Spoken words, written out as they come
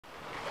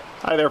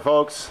Hi there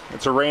folks,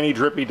 it's a rainy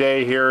drippy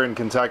day here in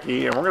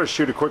Kentucky and we're going to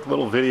shoot a quick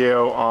little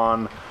video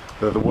on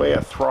the way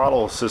a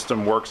throttle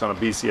system works on a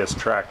BCS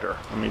tractor.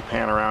 Let me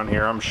pan around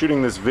here. I'm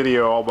shooting this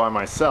video all by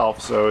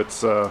myself, so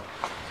it's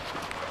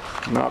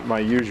not my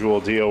usual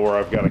deal where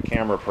I've got a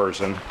camera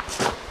person,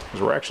 because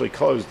we're actually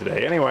closed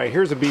today. Anyway,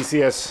 here's a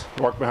BCS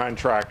walk-behind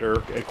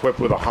tractor equipped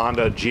with a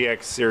Honda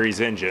GX series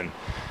engine.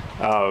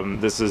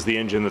 This is the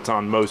engine that's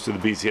on most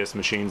of the BCS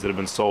machines that have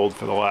been sold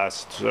for the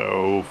last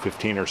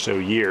 15 or so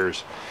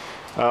years.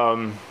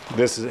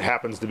 This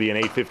happens to be an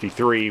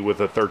 853 with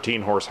a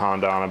 13 horse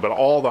Honda on it, but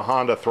all the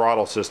Honda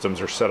throttle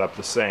systems are set up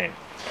the same.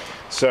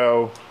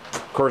 So,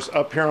 of course,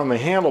 up here on the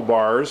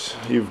handlebars,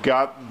 you've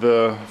got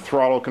the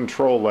throttle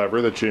control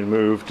lever that you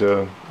move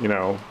to,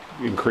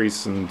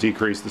 increase and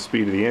decrease the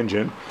speed of the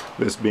engine.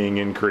 This being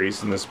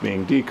increase and this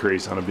being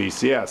decrease on a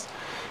BCS.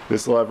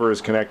 This lever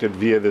is connected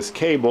via this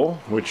cable,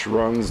 which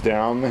runs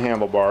down the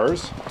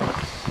handlebars,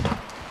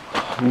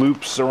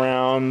 loops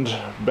around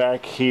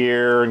back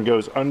here and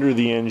goes under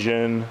the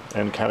engine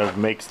and kind of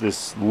makes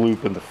this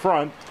loop in the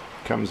front,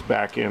 comes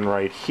back in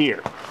right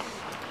here.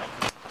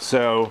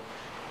 So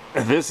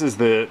this is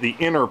the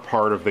inner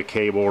part of the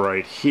cable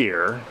right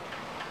here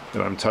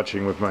that I'm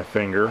touching with my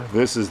finger.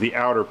 This is the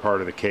outer part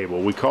of the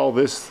cable. We call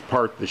this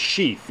part the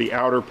sheath. The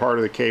outer part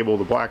of the cable,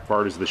 the black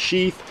part, is the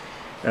sheath,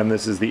 and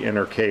this is the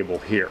inner cable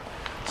here.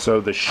 So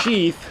the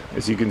sheath,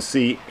 as you can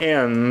see,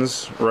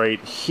 ends right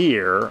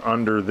here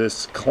under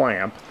this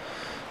clamp.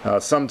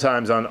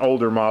 Sometimes on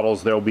older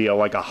models there'll be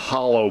like a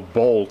hollow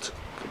bolt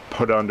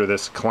put under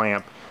this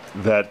clamp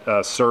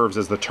that serves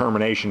as the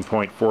termination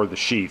point for the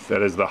sheath.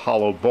 That is, the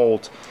hollow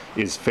bolt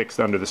is fixed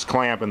under this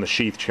clamp and the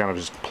sheath kind of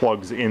just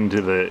plugs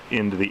into the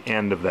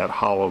end of that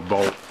hollow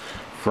bolt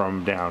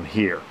from down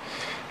here.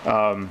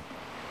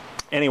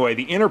 Anyway,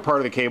 the inner part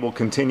of the cable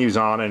continues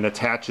on and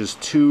attaches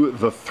to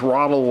the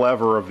throttle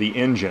lever of the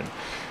engine.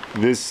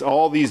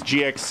 All these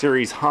GX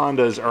series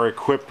Hondas are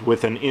equipped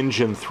with an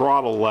engine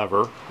throttle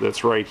lever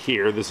that's right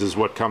here. This is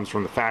what comes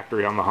from the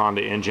factory on the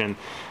Honda engine.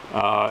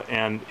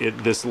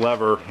 This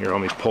lever, here,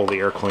 let me pull the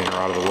air cleaner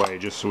out of the way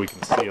just so we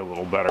can see a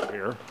little better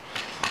here.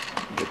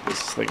 Get this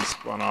thing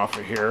spun off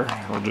of here.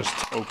 We'll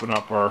just open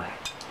up our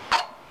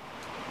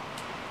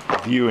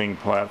viewing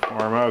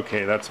platform.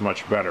 Okay, that's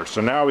much better. So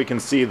now we can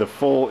see the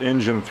full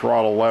engine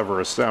throttle lever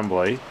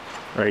assembly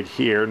right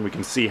here, and we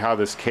can see how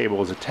this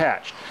cable is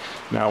attached.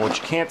 Now, what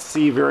you can't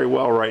see very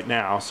well right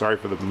now, sorry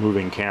for the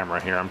moving camera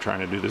here, I'm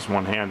trying to do this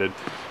one-handed,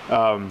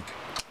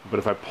 but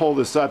if I pull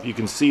this up, you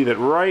can see that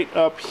right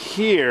up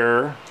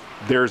here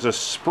there's a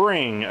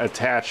spring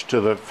attached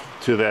to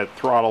that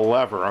throttle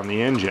lever on the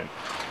engine.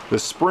 The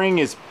spring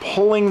is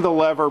pulling the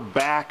lever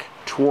back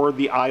toward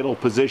the idle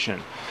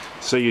position.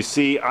 So you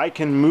see, I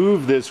can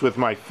move this with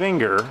my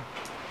finger,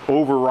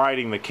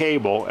 overriding the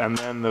cable, and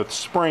then the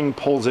spring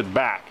pulls it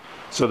back.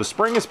 So the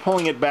spring is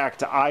pulling it back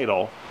to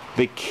idle.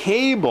 The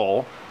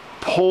cable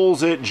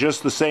pulls it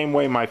just the same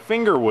way my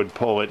finger would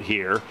pull it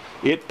here.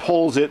 It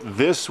pulls it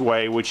this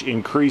way, which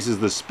increases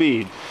the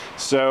speed.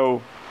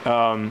 So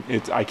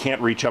I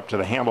can't reach up to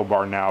the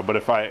handlebar now, but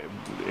if I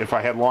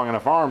had long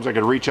enough arms, I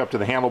could reach up to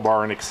the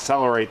handlebar and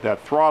accelerate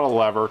that throttle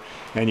lever,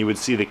 and you would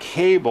see the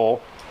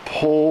cable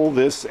pull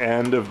this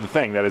end of the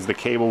thing. That is, the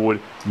cable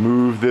would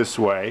move this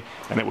way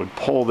and it would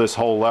pull this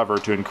whole lever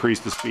to increase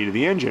the speed of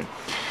the engine.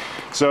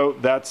 So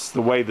that's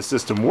the way the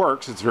system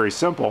works. It's very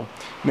simple.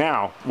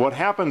 Now, what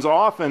happens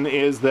often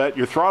is that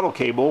your throttle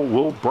cable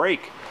will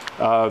break.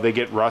 They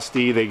get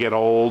rusty, they get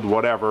old,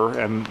 whatever,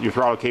 and your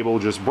throttle cable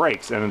just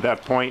breaks. And at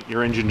that point,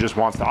 your engine just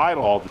wants to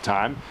idle all the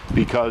time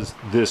because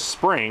this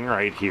spring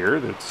right here,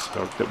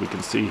 that we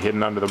can see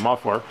hidden under the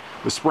muffler,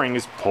 the spring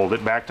has pulled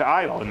it back to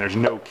idle, and there's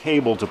no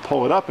cable to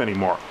pull it up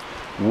anymore.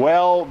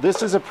 Well,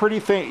 this is a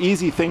pretty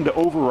easy thing to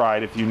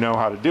override if you know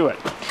how to do it.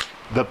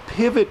 The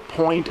pivot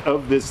point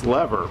of this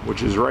lever,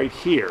 which is right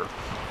here,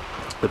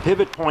 the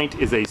pivot point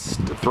is a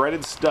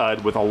threaded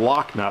stud with a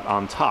lock nut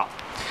on top.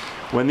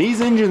 When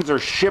these engines are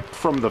shipped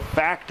from the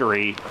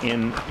factory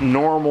in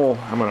normal,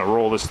 I'm going to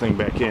roll this thing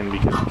back in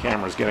because the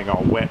camera's getting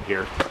all wet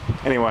here.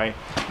 Anyway,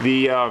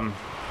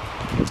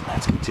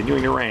 it's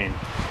continuing to rain.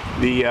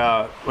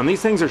 When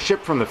these things are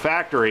shipped from the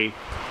factory,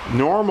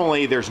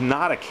 normally there's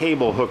not a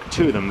cable hooked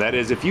to them. That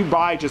is, if you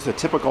buy just a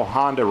typical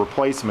Honda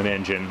replacement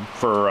engine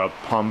for a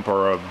pump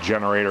or a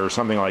generator or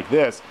something like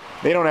this,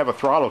 they don't have a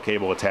throttle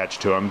cable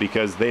attached to them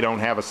because they don't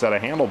have a set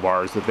of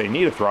handlebars that they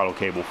need a throttle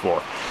cable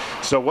for.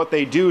 So what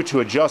they do to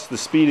adjust the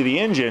speed of the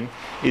engine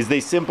is they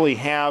simply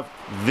have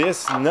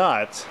this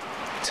nut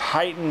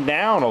tightened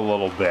down a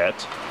little bit,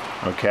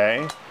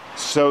 okay,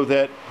 so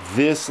that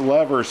this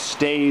lever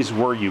stays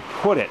where you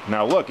put it.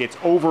 Now look, it's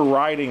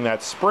overriding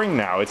that spring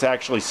now. It's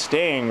actually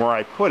staying where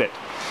I put it.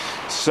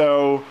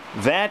 So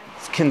that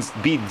can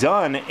be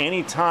done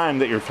anytime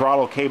that your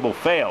throttle cable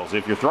fails.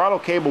 If your throttle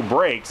cable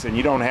breaks and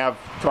you don't have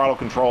throttle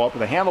control up at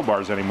the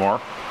handlebars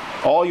anymore,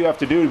 all you have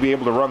to do to be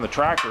able to run the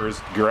tractor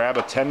is grab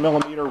a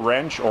 10mm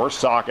wrench or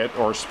socket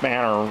or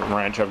spanner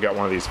wrench. I've got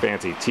one of these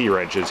fancy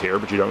T-wrenches here,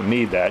 but you don't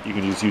need that. You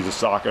can just use a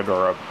socket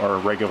or a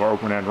regular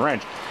open-end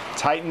wrench.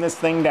 tighten this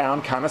thing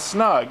down kind of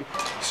snug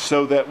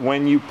so that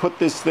when you put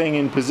this thing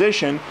in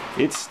position,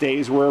 it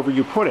stays wherever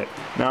you put it.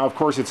 Now, of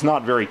course, it's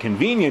not very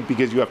convenient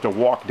because you have to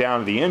walk down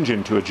to the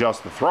engine to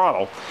adjust the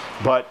throttle,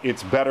 but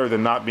it's better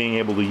than not being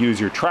able to use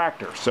your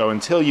tractor. So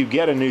until you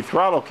get a new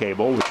throttle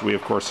cable, which we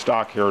of course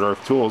stock here at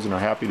Earth Tools and are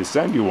happy to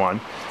send you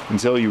one,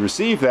 until you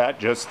receive that,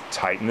 just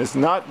tighten this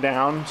nut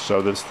down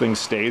so this thing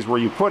stays where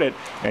you put it,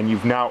 and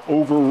you've now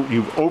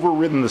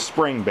overridden the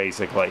spring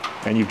basically,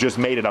 and you've just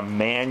made it a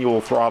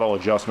manual throttle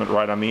adjustment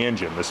right on the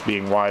engine, this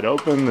being wide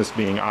open, this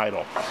being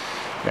idle.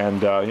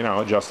 And you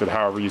know, adjust it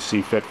however you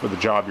see fit for the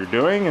job you're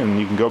doing, and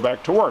you can go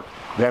back to work.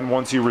 Then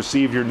once you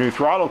receive your new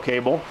throttle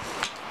cable,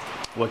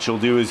 what you'll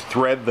do is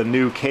thread the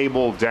new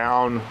cable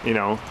down, you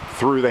know,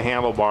 through the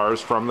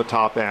handlebars from the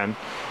top end,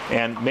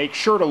 and make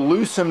sure to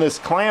loosen this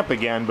clamp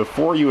again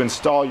before you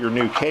install your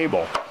new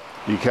cable,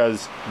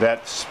 because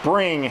that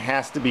spring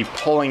has to be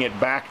pulling it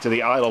back to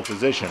the idle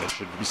position. It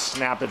should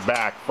snap it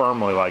back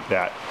firmly like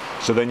that.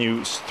 So then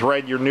you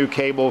thread your new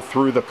cable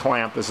through the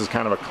clamp. This is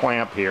kind of a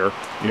clamp here.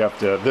 You have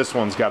to, this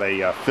one's got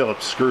a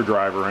Phillips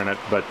screwdriver in it,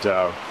 but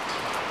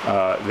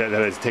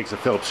it takes a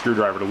Phillips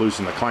screwdriver to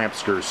loosen the clamp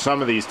screws.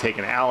 Some of these take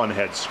an Allen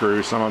head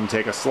screw, some of them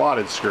take a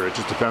slotted screw. It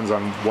just depends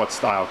on what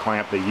style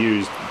clamp they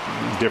use.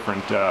 At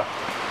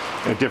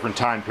different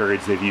time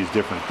periods they've used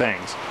different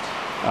things.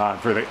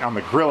 On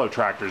the Grillo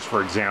tractors,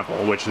 for example,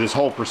 which this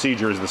whole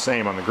procedure is the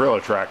same on the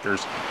Grillo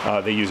tractors,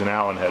 they use an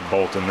Allen head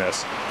bolt in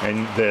this.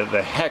 And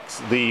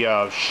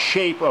the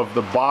shape of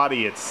the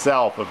body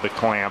itself of the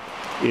clamp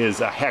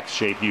is a hex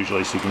shape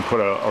usually, so you can put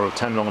a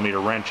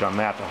 10mm wrench on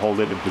that to hold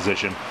it in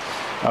position.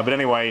 But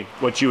anyway,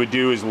 what you would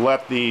do is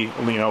let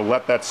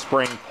that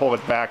spring pull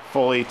it back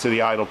fully to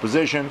the idle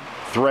position,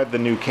 thread the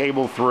new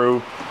cable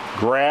through,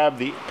 grab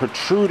the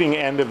protruding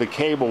end of the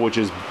cable, which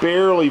is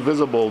barely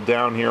visible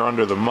down here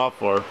under the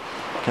muffler.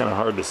 Kind of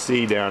hard to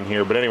see down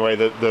here, but anyway,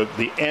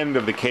 the end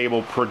of the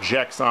cable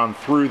projects on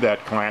through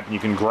that clamp, and you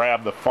can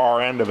grab the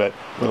far end of it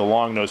with a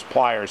long nose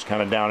pliers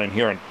kind of down in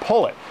here and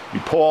pull it. You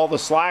pull all the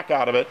slack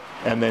out of it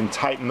and then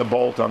tighten the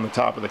bolt on the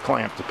top of the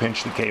clamp to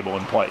pinch the cable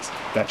in place.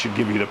 That should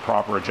give you the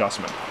proper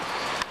adjustment.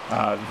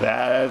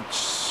 That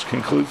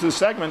concludes this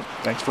segment.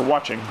 Thanks for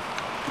watching.